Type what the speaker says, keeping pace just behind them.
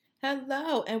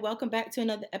Hello, and welcome back to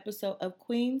another episode of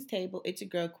Queen's Table. It's your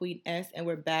girl, Queen S, and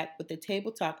we're back with the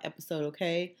Table Talk episode,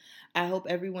 okay? I hope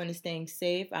everyone is staying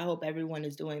safe. I hope everyone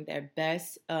is doing their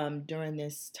best during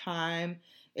this time.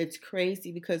 It's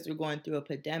crazy because we're going through a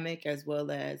pandemic as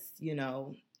well as,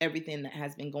 everything that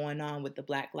has been going on with the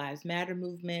Black Lives Matter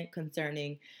movement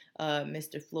concerning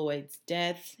Mr. Floyd's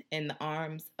death in the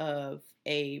arms of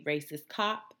a racist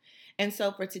cop. And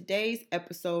so for today's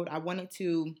episode, I wanted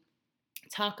to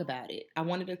talk about it. I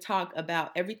wanted to talk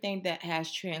about everything that has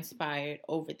transpired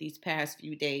over these past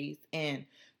few days and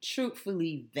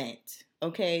truthfully vent.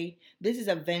 Okay? This is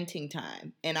a venting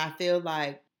time. And I feel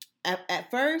like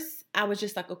at first I was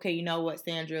just like, okay, you know what,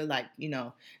 Sandra, like,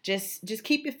 just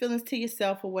keep your feelings to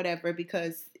yourself or whatever,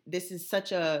 because this is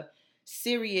such a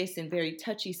serious and very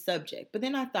touchy subject. But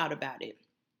then I thought about it.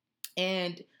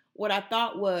 And what I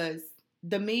thought was,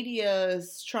 the media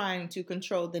is trying to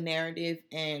control the narrative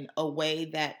in a way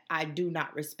that I do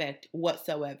not respect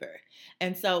whatsoever.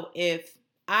 And so if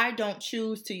I don't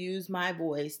choose to use my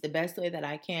voice the best way that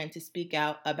I can to speak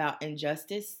out about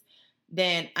injustice,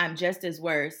 then I'm just as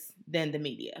worse than the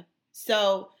media.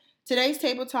 So today's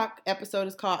Table Talk episode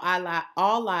is called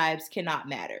All Lives Cannot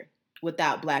Matter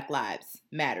Without Black Lives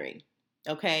Mattering.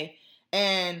 Okay?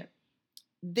 And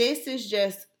this is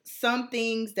just some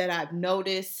things that I've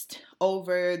noticed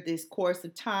over this course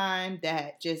of time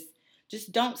that just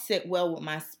don't sit well with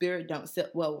my spirit, don't sit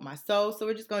well with my soul. So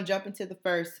we're just going to jump into the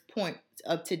first point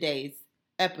of today's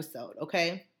episode,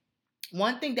 okay?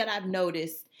 One thing that I've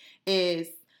noticed is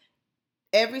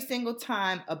every single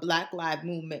time a Black Lives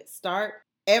Movement starts,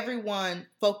 everyone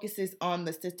focuses on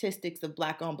the statistics of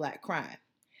Black on Black crime.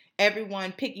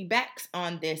 Everyone piggybacks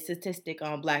on this statistic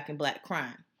on Black and Black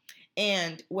crime.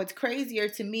 And what's crazier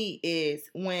to me is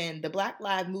when the Black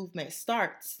Lives Movement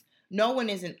starts, no one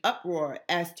is in uproar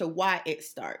as to why it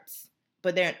starts,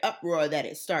 but they're in uproar that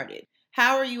it started.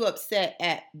 How are you upset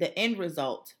at the end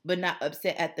result, but not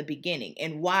upset at the beginning,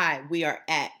 and why we are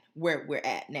at where we're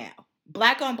at now?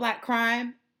 Black on Black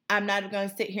crime, I'm not going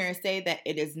to sit here and say that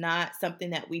it is not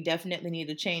something that we definitely need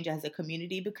to change as a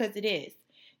community, because it is.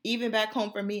 Even back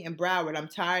home for me in Broward, I'm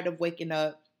tired of waking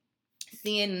up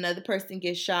seeing another person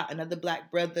get shot, another Black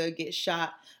brother get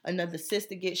shot, another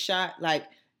sister get shot. Like,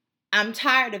 I'm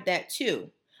tired of that too.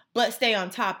 But stay on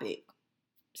topic.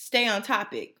 Stay on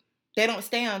topic. They don't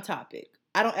stay on topic.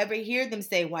 I don't ever hear them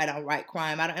say white on white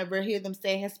crime. I don't ever hear them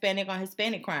say Hispanic on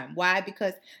Hispanic crime. Why?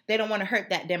 Because they don't want to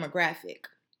hurt that demographic.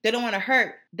 They don't want to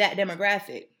hurt that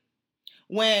demographic.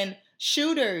 When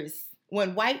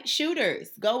white shooters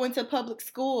go into public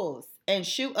schools and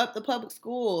shoot up the public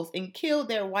schools and kill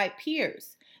their white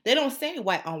peers, they don't say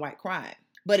white on white crime,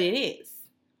 but it is.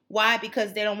 Why?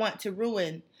 Because they don't want to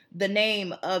ruin the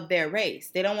name of their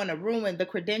race. They don't want to ruin the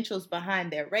credentials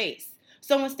behind their race.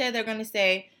 So instead they're going to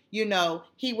say,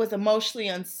 he was emotionally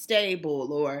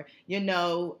unstable, or,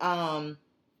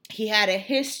 he had a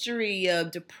history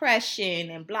of depression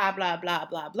and blah, blah, blah,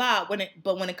 blah, blah.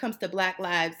 But when it comes to Black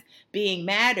lives being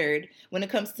mattered, when it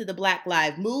comes to the Black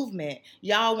Lives Movement,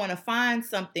 y'all want to find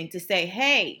something to say,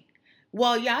 hey,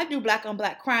 well, y'all do Black on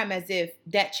Black crime as if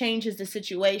that changes the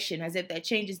situation, as if that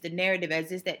changes the narrative,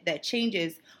 as if that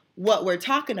changes what we're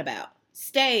talking about.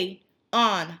 Stay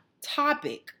on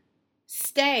topic.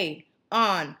 Stay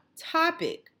on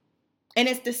topic. And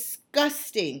it's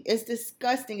disgusting. It's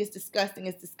disgusting. It's disgusting.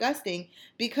 It's disgusting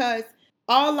because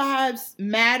All Lives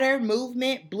Matter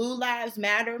movement, Blue Lives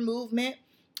Matter movement,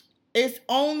 is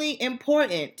only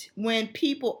important when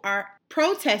people are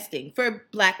protesting for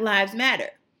Black Lives Matter.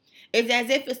 It's as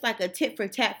if it's like a tit for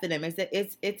tat for them. It's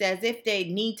as if they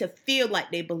need to feel like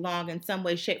they belong in some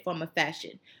way, shape, form, or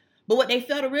fashion. But what they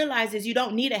fail to realize is you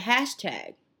don't need a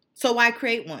hashtag. So why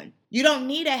create one? You don't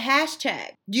need a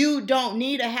hashtag. You don't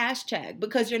need a hashtag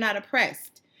because you're not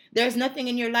oppressed. There's nothing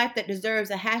in your life that deserves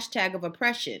a hashtag of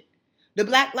oppression. The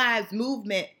Black Lives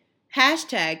Movement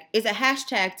hashtag is a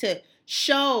hashtag to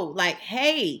show, like,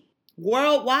 hey,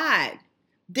 worldwide,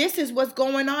 this is what's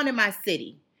going on in my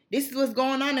city. This is what's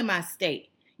going on in my state.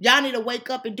 Y'all need to wake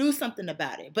up and do something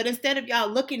about it. But instead of y'all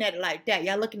looking at it like that,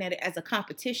 y'all looking at it as a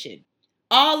competition.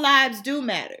 All lives do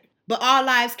matter. But all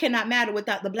lives cannot matter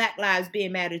without the Black lives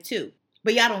being mattered too.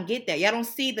 But y'all don't get that. Y'all don't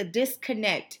see the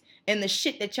disconnect in the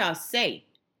shit that y'all say.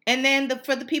 And then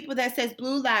for the people that says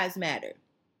Blue Lives Matter,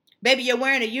 baby, you're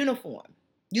wearing a uniform.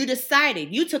 You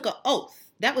decided. You took an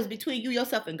oath. That was between you,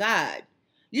 yourself, and God.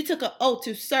 You took an oath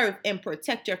to serve and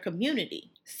protect your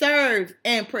community. Serve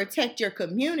and protect your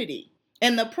community.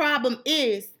 And the problem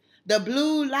is the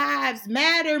Blue Lives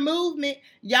Matter movement,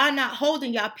 y'all not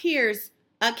holding y'all peers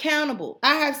accountable.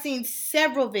 I have seen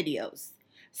several videos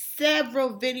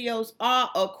Several videos all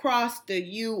across the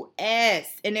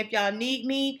U.S. And if y'all need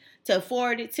me to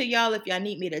forward it to y'all, if y'all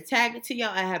need me to tag it to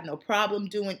y'all, I have no problem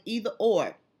doing either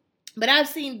or. But I've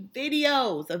seen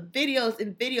videos and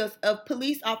videos of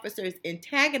police officers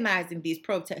antagonizing these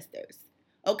protesters.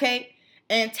 Okay?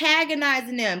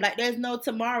 Antagonizing them like there's no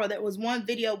tomorrow. There was one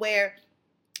video where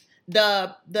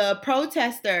the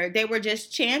protester, they were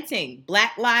just chanting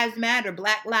Black Lives Matter,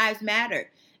 Black Lives Matter.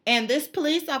 And this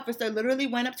police officer literally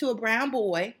went up to a brown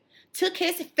boy, took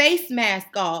his face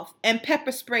mask off, and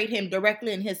pepper sprayed him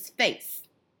directly in his face.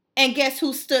 And guess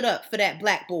who stood up for that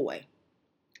black boy?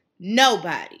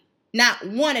 Nobody. Not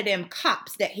one of them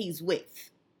cops that he's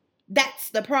with. That's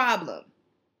the problem.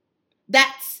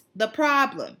 That's the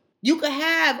problem. You could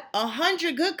have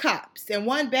 100 good cops and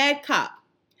one bad cop.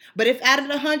 But if out of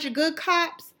the 100 good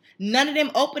cops, none of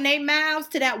them open their mouths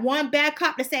to that one bad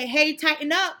cop to say, hey,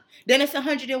 tighten up, then it's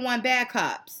 101 bad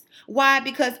cops. Why?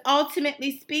 Because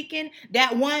ultimately speaking,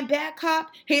 that one bad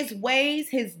cop, his ways,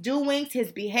 his doings,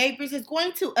 his behaviors is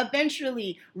going to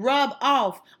eventually rub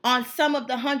off on some of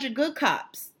the 100 good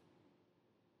cops.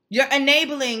 You're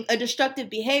enabling a destructive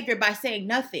behavior by saying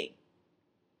nothing.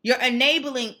 You're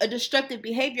enabling a destructive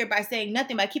behavior by saying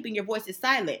nothing, by keeping your voices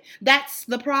silent. That's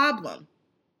the problem.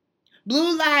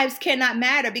 Blue lives cannot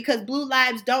matter because blue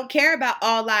lives don't care about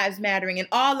all lives mattering, and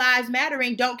all lives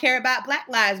mattering don't care about black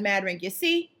lives mattering. You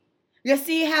see? You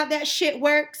see how that shit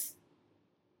works?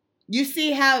 You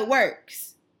see how it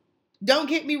works. Don't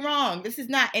get me wrong. This is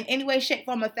not in any way, shape,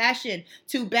 form, or fashion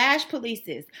to bash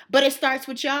polices, but it starts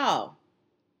with y'all.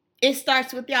 It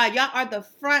starts with y'all. Y'all are the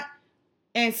front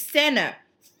and center,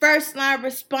 first line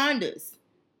responders.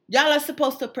 Y'all are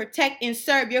supposed to protect and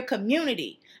serve your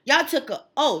community. Y'all took an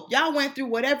oath. Y'all went through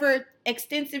whatever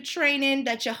extensive training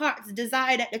that your hearts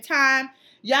desired at the time.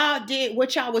 Y'all did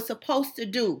what y'all was supposed to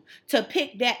do to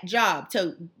pick that job,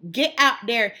 to get out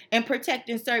there and protect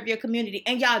and serve your community.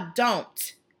 And y'all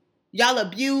don't. Y'all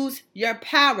abuse your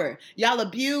power. Y'all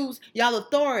abuse y'all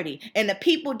authority. And the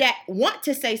people that want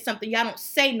to say something, y'all don't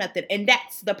say nothing. And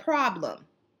that's the problem.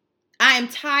 I am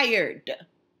tired.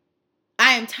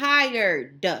 I am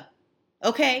tired.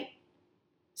 Okay?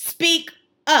 Speak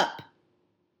up.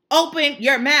 Open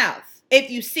your mouth if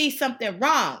you see something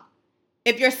wrong.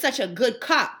 If you're such a good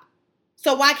cop.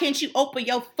 So why can't you open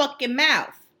your fucking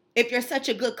mouth if you're such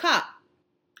a good cop?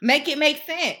 Make it make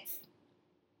sense.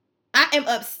 I am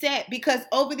upset because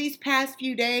over these past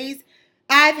few days,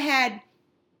 I've had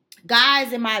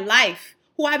guys in my life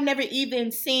who I've never even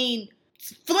seen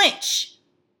flinch,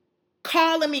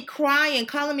 calling me crying,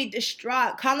 calling me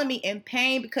distraught, calling me in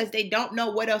pain because they don't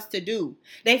know what else to do.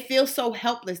 They feel so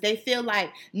helpless. They feel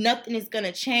like nothing is going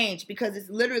to change because it's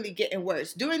literally getting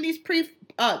worse. During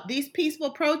these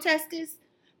peaceful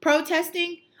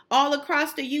protesting all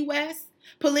across the U.S.,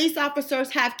 police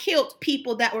officers have killed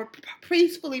people that were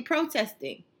peacefully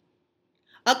protesting.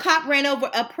 A cop ran over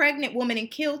a pregnant woman and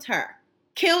killed her.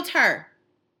 Killed her.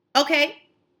 Okay?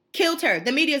 Killed her.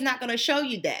 The media is not going to show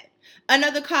you that.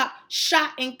 Another cop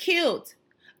shot and killed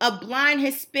a blind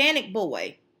Hispanic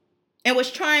boy and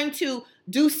was trying to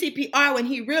do CPR when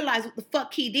he realized what the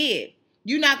fuck he did.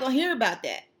 You're not going to hear about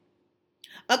that.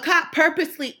 A cop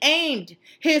purposely aimed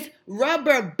his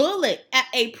rubber bullet at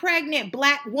a pregnant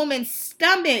black woman's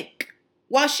stomach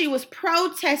while she was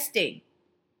protesting.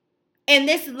 And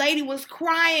this lady was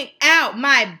crying out,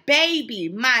 my baby,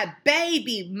 my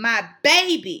baby, my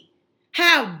baby.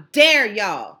 How dare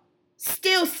y'all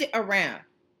still sit around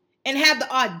and have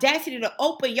the audacity to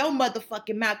open your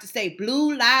motherfucking mouth to say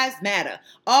blue lives matter,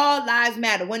 all lives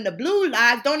matter, when the blue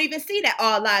lives don't even see that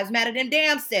all lives matter them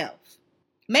damn self.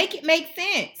 Make it make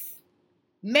sense.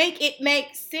 Make it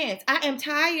make sense. I am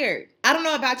tired. I don't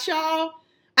know about y'all.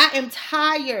 I am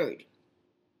tired.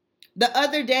 The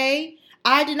other day,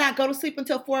 I did not go to sleep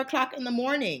until 4 o'clock in the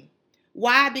morning.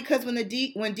 Why? Because when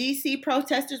DC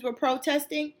protesters were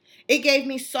protesting, it gave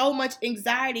me so much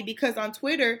anxiety because on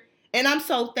Twitter, and I'm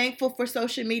so thankful for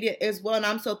social media as well, and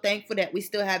I'm so thankful that we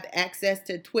still have access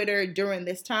to Twitter during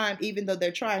this time, even though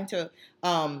they're trying to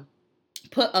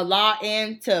put a law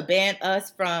in to ban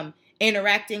us from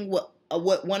interacting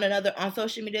with one another on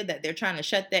social media, that they're trying to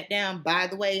shut that down, by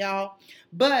the way, y'all.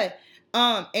 But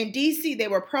in DC, they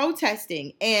were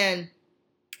protesting, and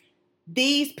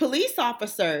these police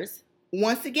officers,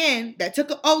 once again, that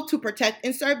took an oath to protect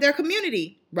and serve their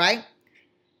community, right?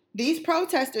 These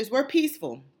protesters were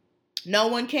peaceful. No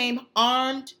one came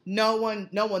armed. No one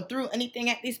threw anything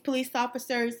at these police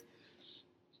officers.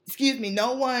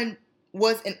 No one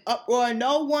was in uproar.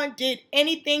 No one did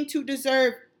anything to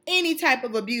deserve any type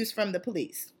of abuse from the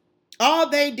police. All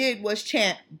they did was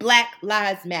chant Black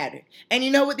Lives Matter. And you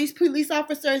know what these police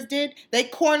officers did? They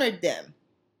cornered them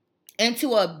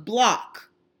into a block.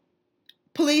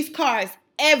 Police cars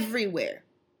everywhere.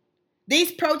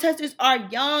 These protesters are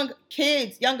young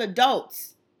kids, young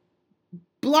adults.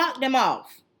 Blocked them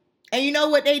off. And you know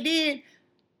what they did?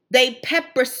 They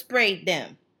pepper sprayed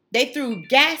them. They threw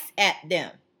gas at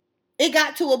them. It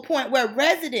got to a point where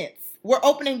residents were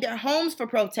opening their homes for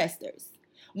protesters.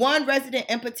 One resident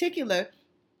in particular,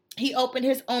 he opened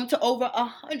his home to over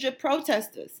 100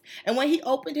 protesters. And when he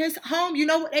opened his home, you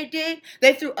know what they did?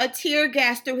 They threw a tear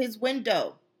gas through his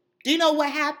window. Do you know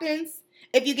what happens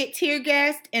if you get tear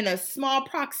gassed in a small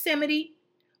proximity?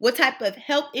 What type of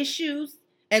health issues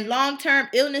and long-term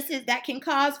illnesses that can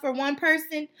cause for one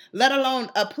person, let alone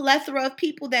a plethora of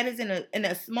people that is in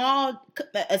a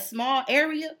small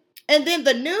area? And then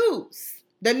the news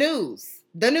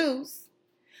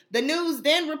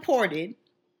then reported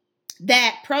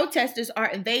that protesters are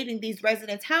invading these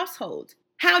residents' households.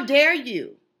 How dare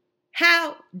you?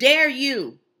 How dare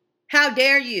you? How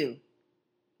dare you?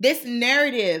 This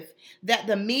narrative that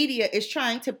the media is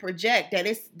trying to project that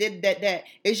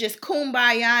it's just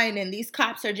kumbaya and these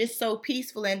cops are just so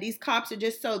peaceful and these cops are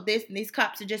just so this and these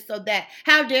cops are just so that.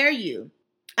 How dare you?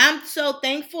 I'm so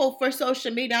thankful for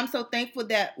social media. I'm so thankful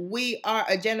that we are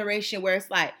a generation where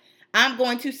it's like, I'm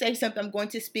going to say something. I'm going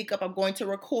to speak up. I'm going to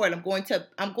record. I'm going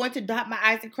to dot my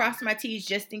I's and cross my T's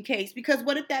just in case. Because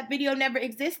what if that video never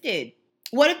existed?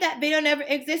 What if that video never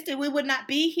existed? We would not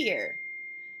be here.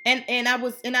 And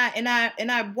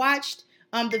I watched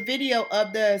the video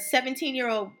of the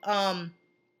 17-year-old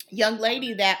young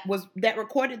lady that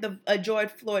recorded the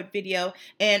George Floyd video,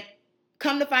 and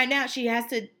come to find out she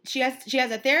has a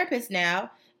therapist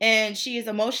now, and she is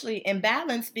emotionally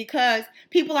imbalanced because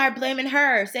people are blaming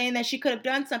her, saying that she could have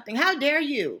done something. How dare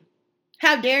you?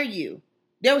 How dare you?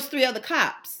 There was 3 other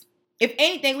cops. If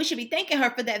anything, we should be thanking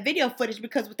her for that video footage,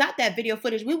 because without that video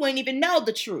footage, we wouldn't even know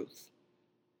the truth.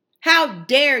 How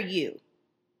dare you?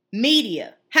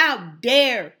 Media, how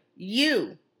dare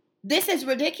you? This is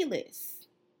ridiculous.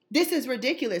 This is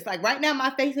ridiculous. Like right now, my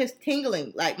face is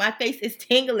tingling.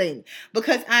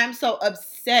 Because I'm so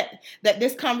upset that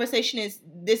this conversation is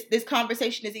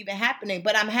even happening.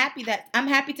 But I'm happy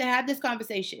to have this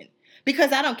conversation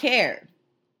because I don't care.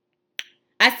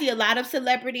 I see a lot of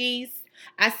celebrities.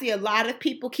 I see a lot of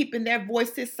people keeping their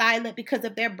voices silent because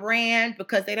of their brand,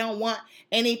 because they don't want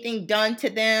anything done to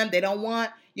them. They don't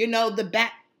want, the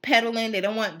backpedaling. They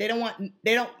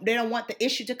don't want the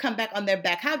issue to come back on their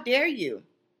back. How dare you?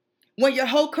 When your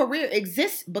whole career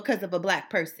exists because of a Black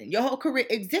person. Your whole career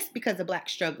exists because of Black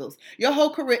struggles. Your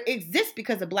whole career exists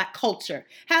because of Black culture.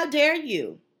 How dare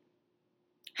you?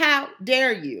 How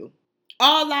dare you?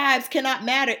 All lives cannot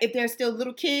matter if there's still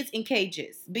little kids in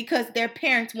cages because their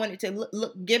parents wanted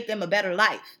to give them a better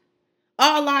life.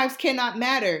 All lives cannot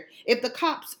matter if the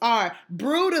cops are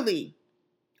brutally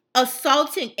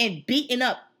assaulting and beating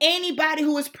up anybody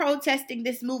who is protesting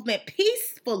this movement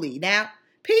peacefully. Now,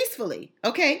 peacefully,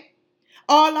 okay?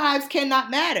 All lives cannot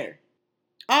matter.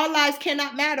 All lives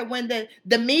cannot matter when the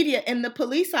media and the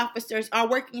police officers are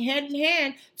working hand in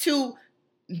hand to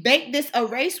make this a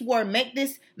race war. Make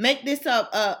this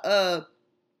oh,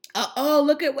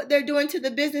 look at what they're doing to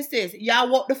the businesses. Y'all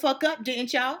woke the fuck up,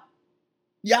 didn't y'all?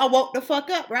 Y'all woke the fuck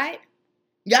up, right?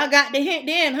 Y'all got the hint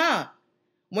then, huh?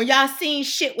 When y'all seen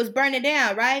shit was burning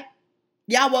down, right?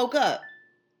 Y'all woke up.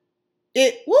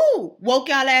 Woke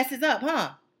y'all asses up,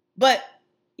 huh? But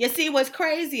you see what's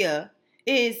crazier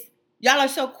is y'all are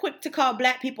so quick to call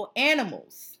Black people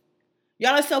animals.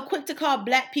 Y'all are so quick to call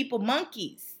Black people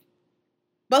monkeys.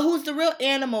 But who's the real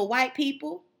animal? White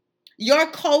people? Your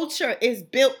culture is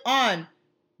built on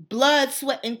blood,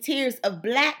 sweat, and tears of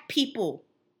Black people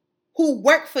who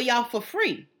work for y'all for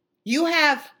free. You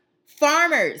have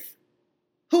farmers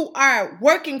who are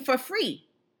working for free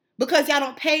because y'all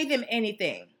don't pay them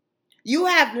anything. You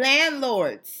have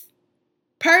landlords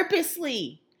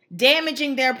purposely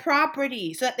damaging their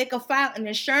property so that they can file an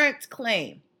insurance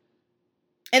claim.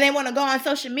 And they want to go on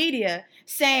social media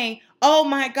saying, oh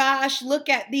my gosh, look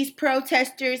at these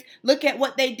protesters. Look at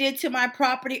what they did to my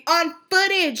property. On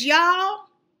footage, y'all.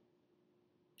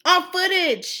 On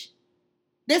footage.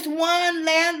 This one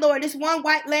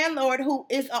white landlord who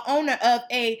is a owner of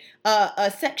a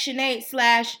Section 8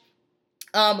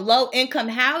 / low income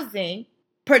housing,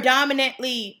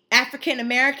 predominantly African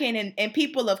American and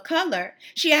people of color,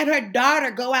 she had her daughter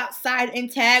go outside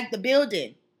and tag the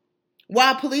building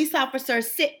while police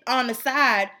officers sit on the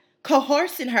side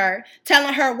coercing her,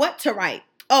 telling her what to write.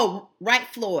 Oh, write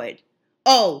Floyd.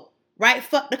 Oh, write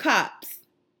fuck the cops.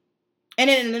 And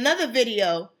then in another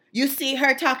video, You see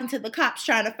her talking to the cops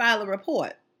trying to file a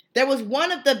report. There was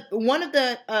one of the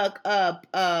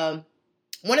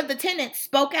tenants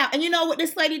spoke out, and you know what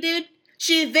this lady did?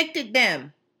 She evicted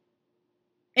them,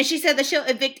 and she said that she'll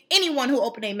evict anyone who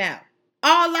opened their mouth.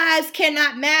 All lives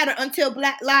cannot matter until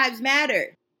Black lives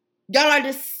matter. Y'all are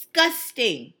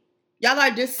disgusting. Y'all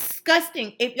are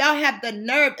disgusting. If y'all have the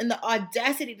nerve and the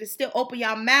audacity to still open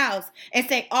your mouths and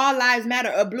say all lives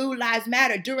matter or blue lives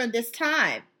matter during this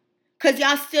time, because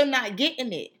y'all still not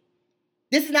getting it.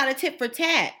 This is not a tit for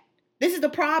tat. This is the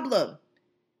problem.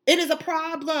 It is a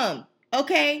problem,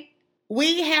 okay?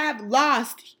 We have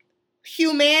lost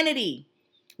humanity.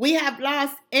 We have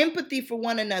lost empathy for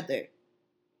one another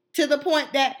to the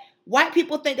point that white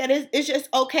people think that it's just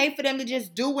okay for them to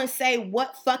just do and say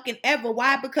what fucking ever.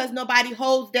 Why? Because nobody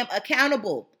holds them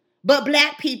accountable. But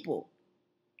Black people.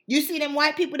 You see them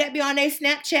white people that be on their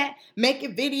Snapchat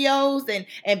making videos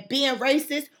and being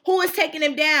racist. Who is taking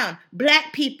them down?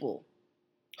 Black people.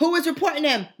 Who is reporting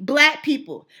them? Black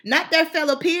people. Not their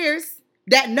fellow peers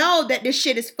that know that this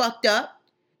shit is fucked up.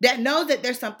 That know that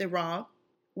there's something wrong.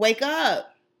 Wake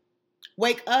up.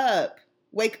 Wake up.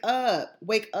 Wake up.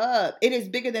 Wake up. It is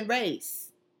bigger than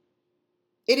race.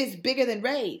 It is bigger than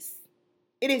race.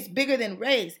 It is bigger than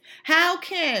race. How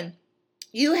can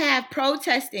you have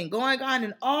protesting going on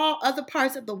in all other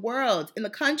parts of the world, in the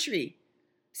country?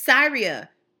 Syria,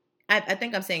 I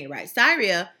think I'm saying it right.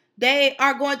 Syria, they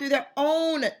are going through their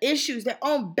own issues, their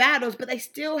own battles, but they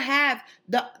still have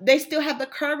the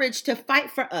courage to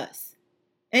fight for us.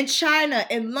 In China,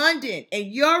 in London,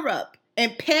 in Europe,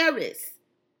 in Paris.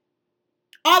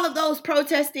 All of those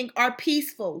protesting are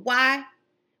peaceful. Why?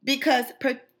 Because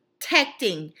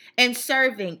protecting and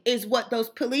serving is what those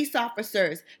police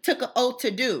officers took an oath to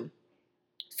do.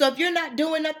 So if you're not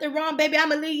doing nothing wrong, baby, I'm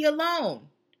going to leave you alone.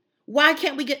 Why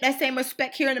can't we get that same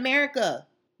respect here in America?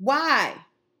 Why?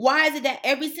 Why is it that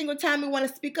every single time we want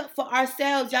to speak up for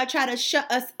ourselves, y'all try to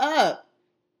shut us up?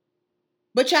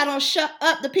 But y'all don't shut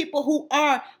up the people who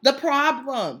are the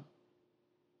problem.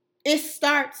 It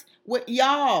starts with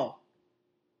y'all.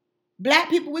 Black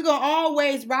people, we're going to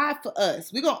always ride for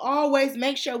us. We're going to always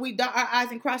make sure we dot our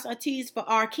I's and cross our T's for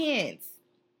our kins.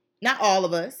 Not all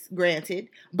of us, granted.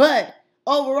 But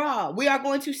overall, we are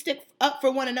going to stick up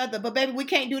for one another. But baby, we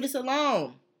can't do this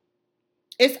alone.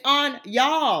 It's on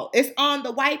y'all. It's on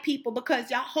the white people because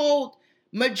y'all hold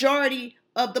majority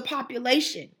of the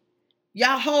population.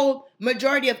 Y'all hold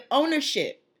majority of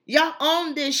ownership. Y'all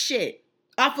own this shit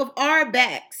off of our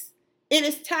backs. It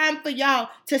is time for y'all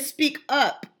to speak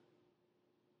up.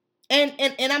 And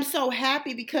I'm so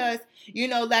happy because, you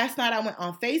know, last night I went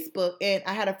on Facebook and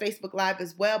I had a Facebook Live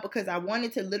as well because I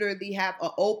wanted to literally have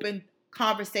an open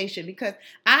conversation because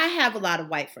I have a lot of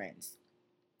white friends.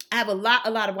 I have a lot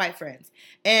of white friends.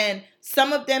 And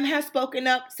some of them have spoken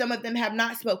up. Some of them have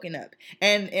not spoken up.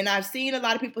 And I've seen a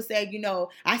lot of people say, you know,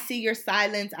 I see your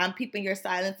silence. I'm peeping your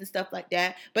silence and stuff like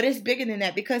that. But it's bigger than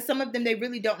that because some of them, they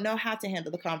really don't know how to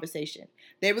handle the conversation.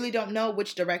 They really don't know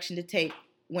which direction to take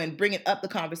when bringing up the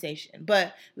conversation.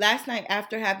 But last night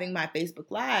after having my Facebook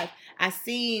Live, I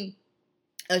seen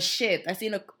a shift. I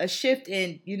seen a shift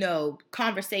in, you know,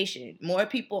 conversation. More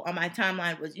people on my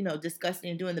timeline was, you know, discussing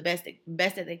and doing the best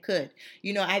that they could.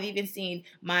 You know, I've even seen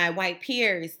my white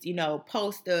peers, you know,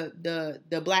 post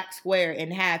the black square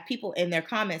and have people in their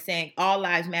comments saying all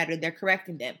lives matter. They're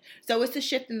correcting them. So it's a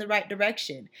shift in the right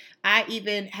direction. I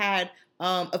even had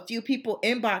a few people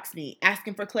inbox me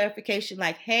asking for clarification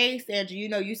like, hey, Sandra, you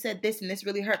know, you said this and this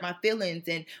really hurt my feelings.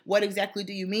 And what exactly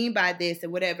do you mean by this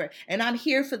and whatever? And I'm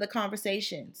here for the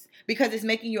conversations because it's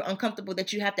making you uncomfortable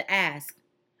that you have to ask.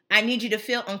 I need you to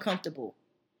feel uncomfortable.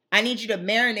 I need you to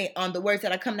marinate on the words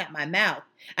that are coming out my mouth.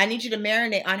 I need you to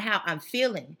marinate on how I'm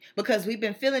feeling because we've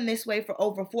been feeling this way for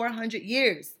over 400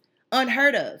 years.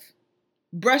 Unheard of.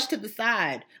 Brushed to the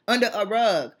side, under a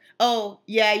rug. Oh,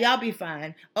 yeah, y'all be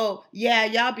fine. Oh, yeah,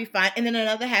 y'all be fine. And then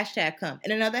another hashtag come,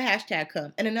 and another hashtag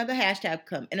come, and another hashtag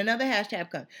come, and another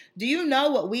hashtag come. Do you know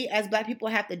what we as black people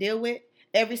have to deal with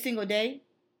every single day?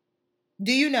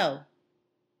 Do you know?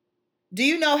 Do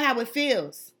you know how it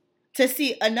feels to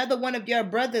see another one of your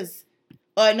brothers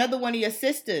or another one of your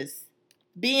sisters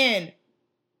being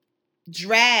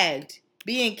dragged,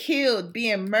 being killed,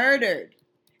 being murdered,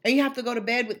 and you have to go to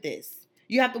bed with this?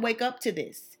 You have to wake up to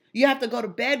this. You have to go to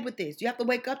bed with this. You have to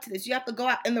wake up to this. You have to go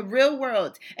out in the real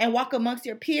world and walk amongst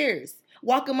your peers.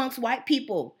 Walk amongst white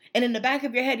people. And in the back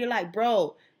of your head, you're like,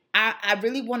 bro, I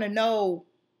really want to know,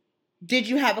 did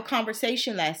you have a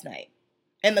conversation last night?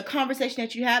 And the conversation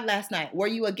that you had last night, were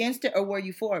you against it or were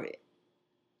you for it?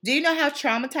 Do you know how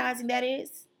traumatizing that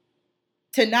is?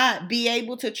 To not be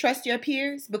able to trust your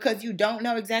peers because you don't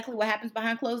know exactly what happens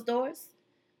behind closed doors?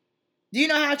 Do you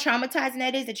know how traumatizing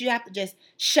that is, that you have to just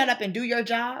shut up and do your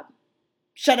job?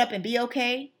 Shut up and be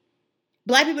okay?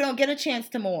 Black people don't get a chance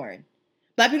to mourn.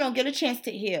 Black people don't get a chance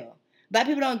to heal. Black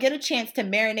people don't get a chance to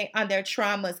marinate on their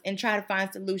traumas and try to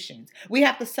find solutions. We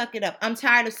have to suck it up. I'm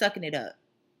tired of sucking it up.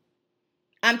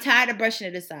 I'm tired of brushing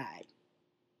it aside.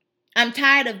 I'm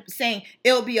tired of saying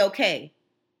it'll be okay.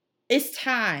 It's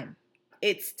time.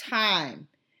 It's time.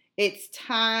 It's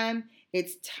time.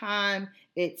 It's time.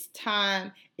 It's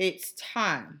time. It's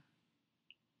time.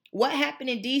 What happened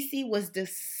in DC was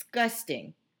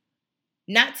disgusting.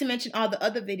 Not to mention all the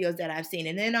other videos that I've seen.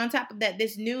 And then on top of that,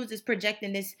 this news is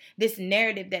projecting this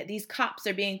narrative that these cops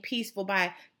are being peaceful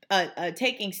by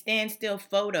taking standstill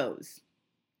photos.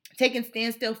 Taking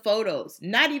standstill photos.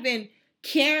 Not even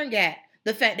caring at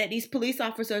the fact that these police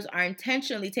officers are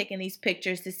intentionally taking these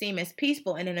pictures to seem as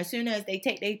peaceful. And then as soon as they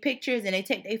take their pictures and they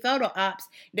take their photo ops,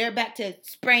 they're back to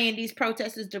spraying these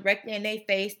protesters directly in their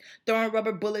face, throwing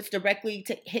rubber bullets directly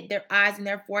to hit their eyes and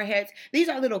their foreheads. These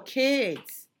are little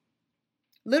kids.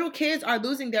 Little kids are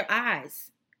losing their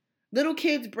eyes. Little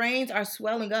kids' brains are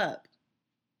swelling up.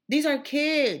 These are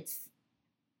kids.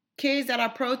 Kids that are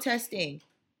protesting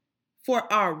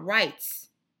for our rights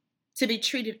to be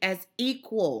treated as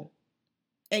equal.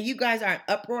 And you guys are in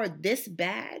uproar this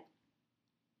bad?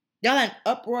 Y'all are in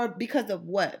uproar because of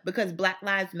what? Because Black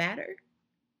Lives Matter?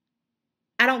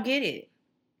 I don't get it.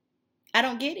 I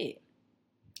don't get it.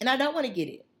 And I don't want to get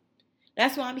it.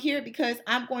 That's why I'm here, because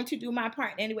I'm going to do my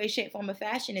part in any way, shape, form, or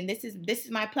fashion. And this is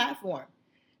my platform.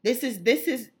 This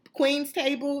is Queen's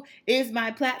Table is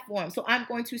my platform. So I'm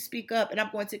going to speak up, and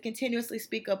I'm going to continuously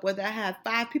speak up, whether I have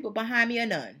 5 people behind me or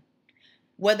none.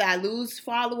 Whether I lose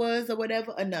followers or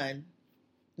whatever or none.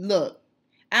 Look,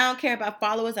 I don't care about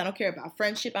followers. I don't care about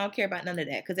friendship. I don't care about none of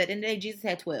that. Because at the end of the day, Jesus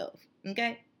had 12.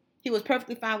 Okay? He was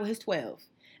perfectly fine with his 12.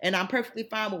 And I'm perfectly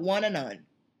fine with one or none.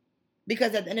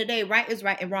 Because at the end of the day, right is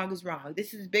right and wrong is wrong.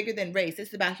 This is bigger than race. This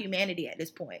is about humanity at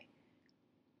this point.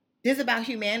 This is about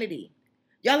humanity.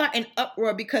 Y'all are in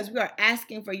uproar because we are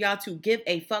asking for y'all to give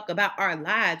a fuck about our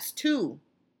lives too.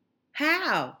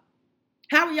 How?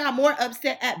 How are y'all more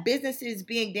upset at businesses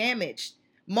being damaged?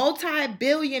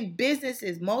 Multi-billion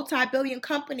businesses, multi-billion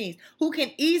companies who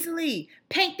can easily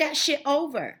paint that shit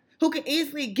over. Who can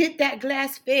easily get that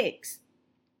glass fixed.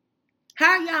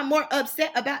 How are y'all more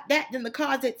upset about that than the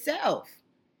cause itself?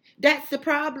 That's the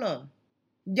problem.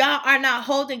 Y'all are not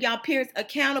holding y'all peers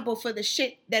accountable for the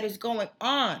shit that is going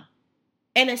on.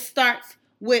 And it starts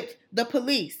with the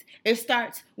police. It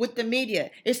starts with the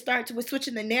media. It starts with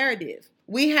switching the narrative.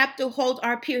 We have to hold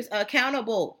our peers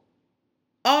accountable.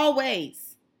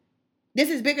 Always. This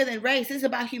is bigger than race. This is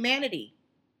about humanity.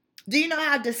 Do you know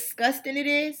how disgusting it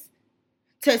is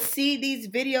to see these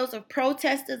videos of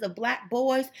protesters, of Black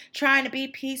boys trying to be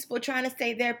peaceful, trying to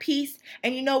say their piece?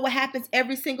 And you know what happens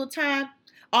every single time?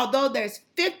 Although there's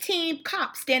 15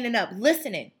 cops standing up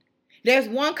listening, there's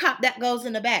one cop that goes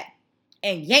in the back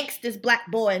and yanks this Black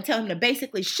boy and tells him to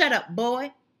basically shut up,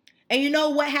 boy. And you know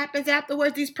what happens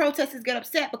afterwards? These protesters get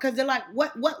upset because they're like,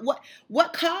 what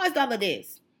caused all of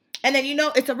this? And then, you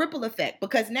know, it's a ripple effect,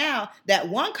 because now that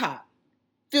one cop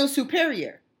feels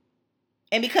superior.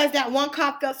 And because that one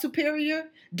cop felt superior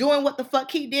doing what the fuck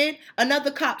he did,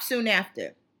 another cop soon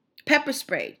after pepper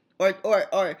sprayed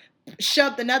or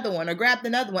shoved another one or grabbed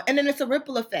another one. And then it's a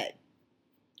ripple effect.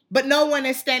 But no one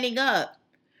is standing up.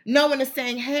 No one is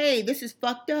saying, hey, this is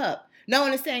fucked up. No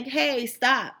one is saying, hey,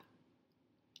 stop.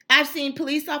 I've seen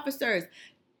police officers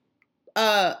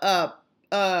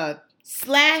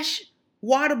slash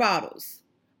water bottles,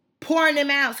 pouring them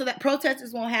out so that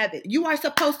protesters won't have it. You are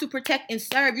supposed to protect and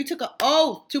serve. You took an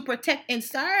oath to protect and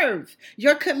serve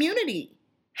your community.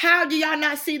 How do y'all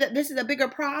not see that this is a bigger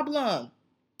problem?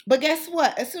 But guess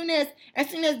what? As soon as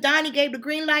Donnie gave the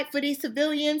green light for these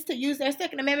civilians to use their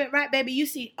Second Amendment right, baby, you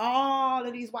see all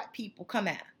of these white people come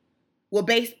out with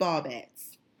baseball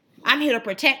bats. I'm here to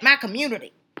protect my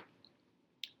community.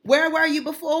 Where were you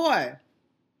before?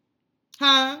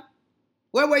 Huh?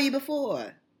 Where were you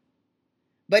before?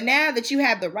 But now that you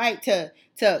have the right to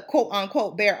quote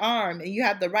unquote bear arms, and you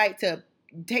have the right to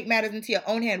take matters into your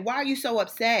own hand, why are you so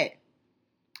upset?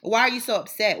 Why are you so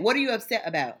upset? What are you upset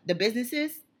about? The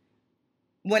businesses?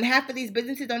 When half of these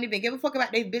businesses don't even give a fuck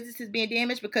about their businesses being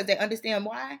damaged because they understand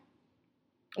why?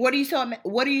 What are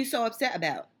you so upset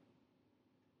about?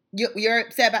 You're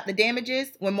upset about the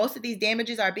damages when most of these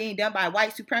damages are being done by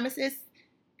white supremacists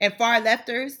and far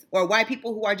lefters, or white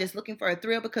people who are just looking for a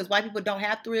thrill, because white people don't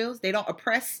have thrills. They don't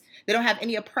oppress. They don't have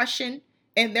any oppression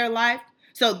in their life.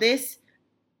 So this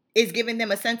It's giving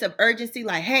them a sense of urgency,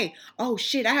 like, hey, oh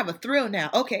shit, I have a thrill now.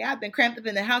 Okay, I've been cramped up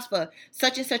in the house for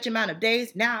such and such amount of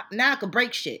days. Now I could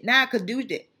break shit. Now I could do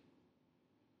this.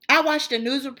 I watched a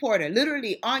news reporter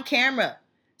literally on camera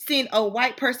seeing a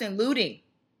white person looting.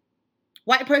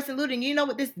 White person looting. You know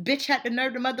what this bitch had the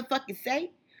nerve to motherfucking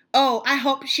say? Oh, I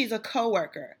hope she's a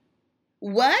coworker.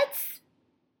 What?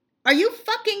 Are you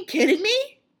fucking kidding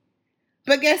me?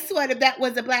 But guess what? If that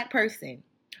was a black person,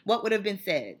 what would have been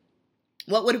said?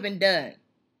 What would have been done?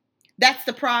 That's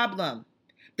the problem.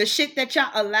 The shit that y'all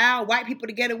allow white people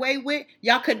to get away with,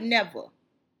 y'all could never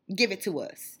give it to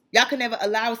us. Y'all could never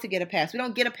allow us to get a pass. We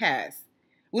don't get a pass.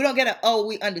 We don't get a, oh,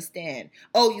 we understand.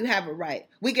 Oh, you have a right.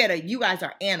 We get a, you guys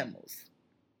are animals.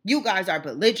 You guys are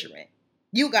belligerent.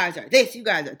 You guys are this, you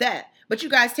guys are that. But you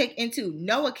guys take into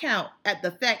no account at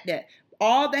the fact that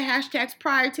all the hashtags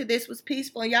prior to this was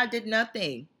peaceful and y'all did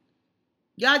nothing.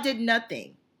 Y'all did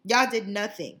nothing. Y'all did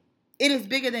nothing. It is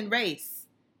bigger than race.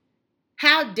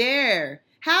 How dare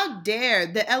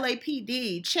the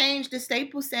LAPD change the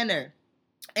Staples Center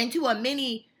into a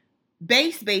mini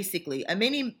base, basically, a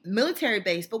mini military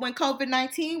base. But when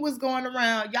COVID-19 was going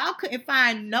around, y'all couldn't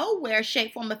find nowhere,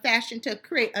 shape, form, or fashion to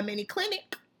create a mini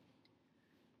clinic.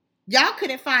 Y'all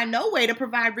couldn't find no way to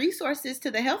provide resources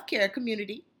to the healthcare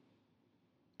community.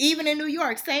 Even in New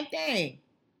York, same thing.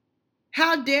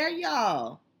 How dare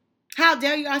y'all? How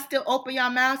dare y'all still open your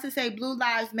mouths to say Blue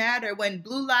Lives Matter when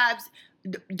Blue Lives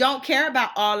don't care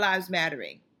about all lives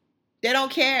mattering? They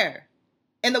don't care.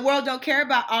 And the world don't care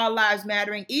about all lives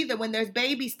mattering either when there's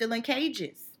babies still in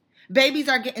cages. Babies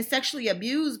are getting sexually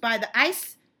abused by the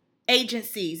ICE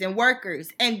agencies and workers,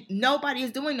 and nobody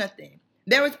is doing nothing.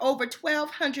 There was over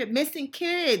 1,200 missing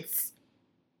kids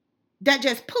that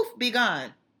just poof, be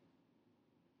gone.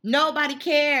 Nobody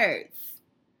cares.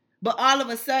 But all of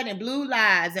a sudden, blue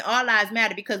lives and all lives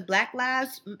matter because black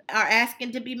lives are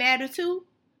asking to be mattered too?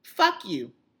 Fuck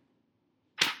you.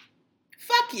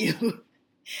 Fuck you.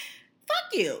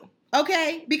 Fuck you.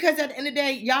 Okay? Because at the end of the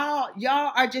day,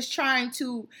 y'all are just trying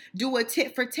to do a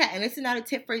tit for tat. And this is not a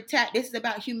tit for tat. This is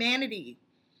about humanity.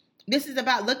 This is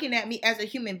about looking at me as a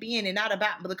human being and not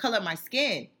about the color of my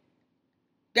skin.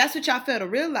 That's what y'all fail to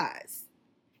realize.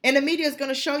 And the media is going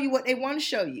to show you what they want to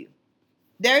show you.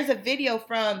 There's a video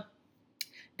from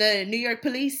the New York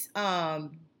police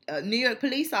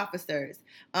officers.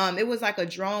 It was like a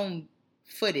drone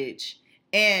footage.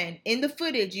 And in the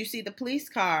footage, you see the police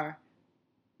car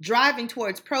driving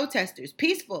towards protesters,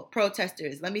 peaceful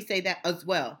protesters. Let me say that as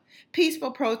well.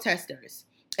 Peaceful protesters.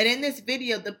 And in this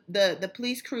video, the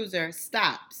police cruiser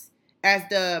stops as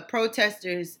the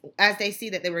protesters, as they see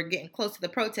that they were getting close to the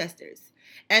protesters.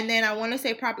 And then I want to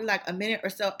say probably like a minute or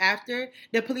so after,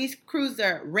 the police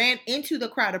cruiser ran into the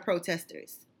crowd of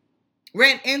protesters,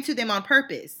 ran into them on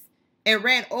purpose, and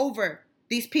ran over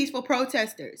these peaceful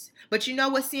protesters. But you know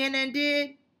what CNN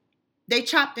did? They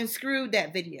chopped and screwed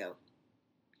that video.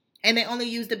 And they only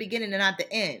used the beginning and not the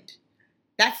end.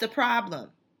 That's the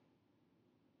problem.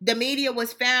 The media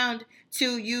was found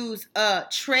to use a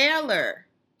trailer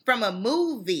from a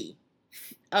movie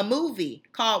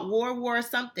called War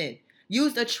something.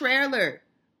 Used a trailer,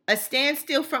 a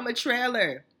standstill from a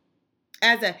trailer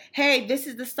as a, hey, this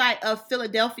is the site of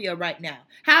Philadelphia right now.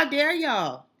 How dare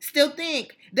y'all still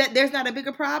think that there's not a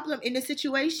bigger problem in the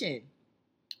situation?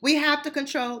 We have to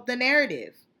control the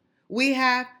narrative. We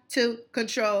have to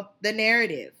control the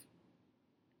narrative.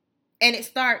 And it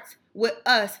starts with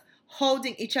us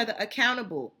holding each other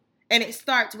accountable. And it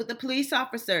starts with the police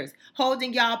officers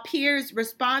holding y'all peers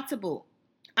responsible.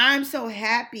 I'm so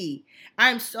happy.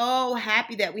 I'm so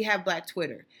happy that we have Black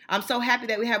Twitter. I'm so happy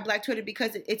that we have Black Twitter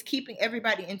because it's keeping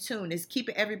everybody in tune. It's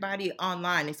keeping everybody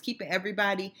online. It's keeping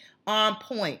everybody on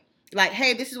point. Like,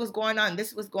 hey, this is what's going on. This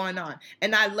is what's going on.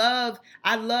 And I love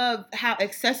how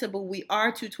accessible we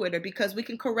are to Twitter because we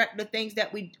can correct the things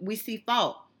that we see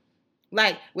fault.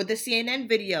 Like with the CNN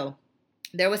video,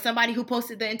 there was somebody who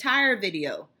posted the entire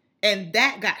video and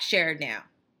that got shared now.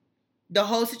 The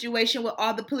whole situation with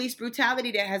all the police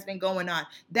brutality that has been going on,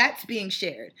 that's being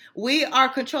shared. We are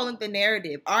controlling the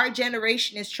narrative. Our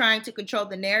generation is trying to control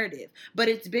the narrative, but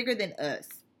it's bigger than us.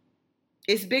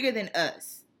 It's bigger than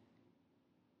us.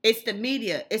 It's the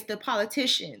media. It's the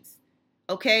politicians.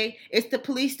 Okay? It's the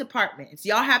police departments.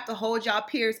 Y'all have to hold y'all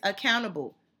peers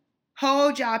accountable.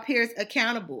 Hold y'all peers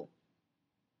accountable.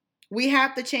 We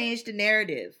have to change the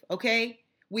narrative. Okay?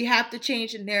 We have to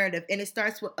change the narrative, and it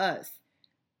starts with us.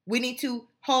 We need to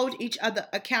hold each other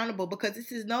accountable because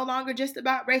this is no longer just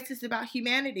about race, it's about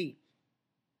humanity.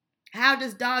 How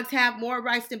does dogs have more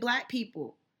rights than Black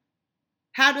people?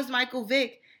 How does Michael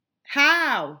Vick,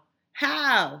 how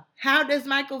does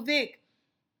Michael Vick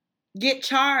get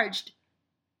charged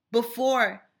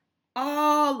before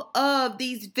all of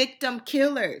these victim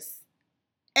killers.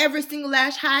 Every single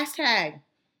last hashtag.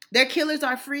 Their killers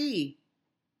are free.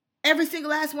 Every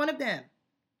single last one of them.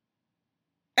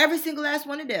 Every single last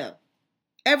one of them.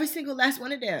 Every single last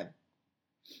one of them.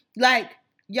 Like,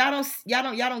 y'all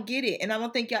don't get it, and I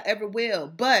don't think y'all ever will.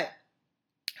 But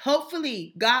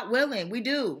hopefully, God willing, we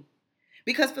do.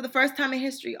 Because for the first time in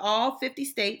history, all 50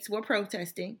 states were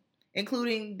protesting,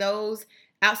 including those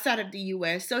outside of the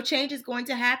US. So change is going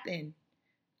to happen.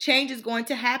 Change is going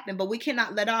to happen, but we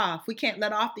cannot let off. We can't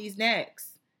let off these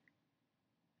necks.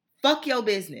 Fuck your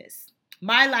business.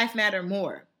 My life matters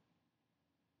more.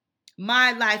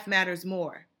 My life matters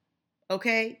more.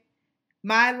 Okay?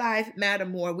 My life matters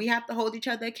more. We have to hold each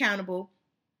other accountable.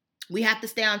 We have to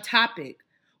stay on topic.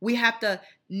 We have to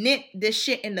nip this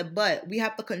shit in the butt. We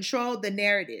have to control the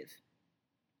narrative.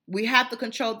 We have to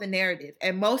control the narrative.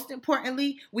 And most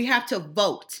importantly, we have to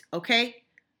vote. Okay?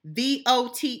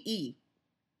 VOTE.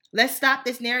 Let's stop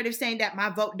this narrative saying that my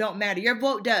vote don't matter. Your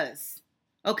vote does.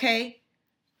 Okay?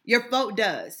 Your vote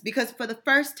does. Because for the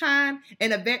first time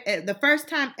the first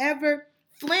time ever,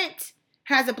 Flint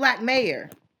has a black mayor.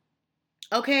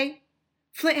 Okay?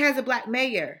 Flint has a black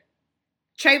mayor.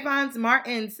 Trayvon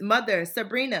Martin's mother,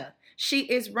 Sabrina, she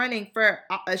is running for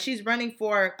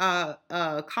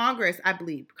Congress, I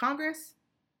believe. Congress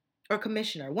or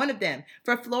commissioner, one of them,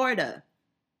 for Florida.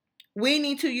 We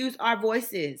need to use our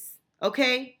voices.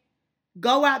 Okay?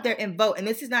 Go out there and vote. And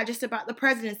this is not just about the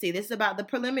presidency. This is about the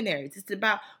preliminaries. It's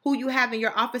about who you have in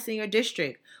your office in your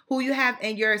district, who you have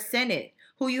in your Senate,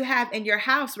 who you have in your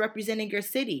House representing your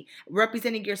city,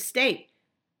 representing your state.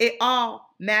 It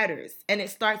all matters. And it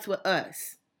starts with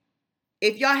us.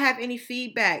 If y'all have any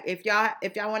feedback, if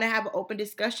y'all want to have an open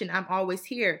discussion, I'm always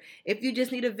here. If you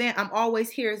just need a vent, I'm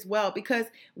always here as well. Because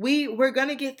we're going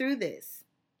to get through this.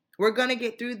 We're going to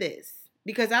get through this.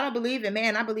 Because I don't believe in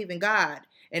man, I believe in God.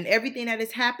 And everything that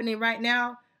is happening right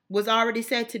now was already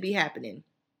said to be happening.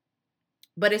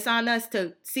 But it's on us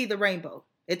to see the rainbow.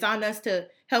 It's on us to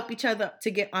help each other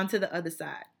to get onto the other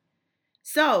side.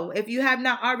 So, if you have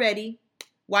not already,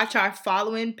 watch our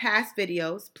following past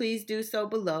videos. Please do so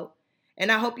below.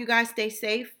 And I hope you guys stay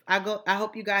safe. I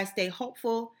hope you guys stay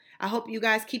hopeful. I hope you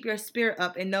guys keep your spirit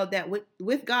up and know that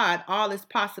with God, all is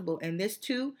possible. And this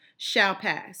too shall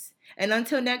pass. And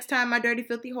until next time, my dirty,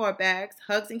 filthy whore bags,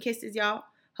 hugs and kisses, y'all.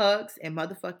 Hugs and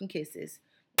motherfucking kisses.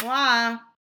 Mwah.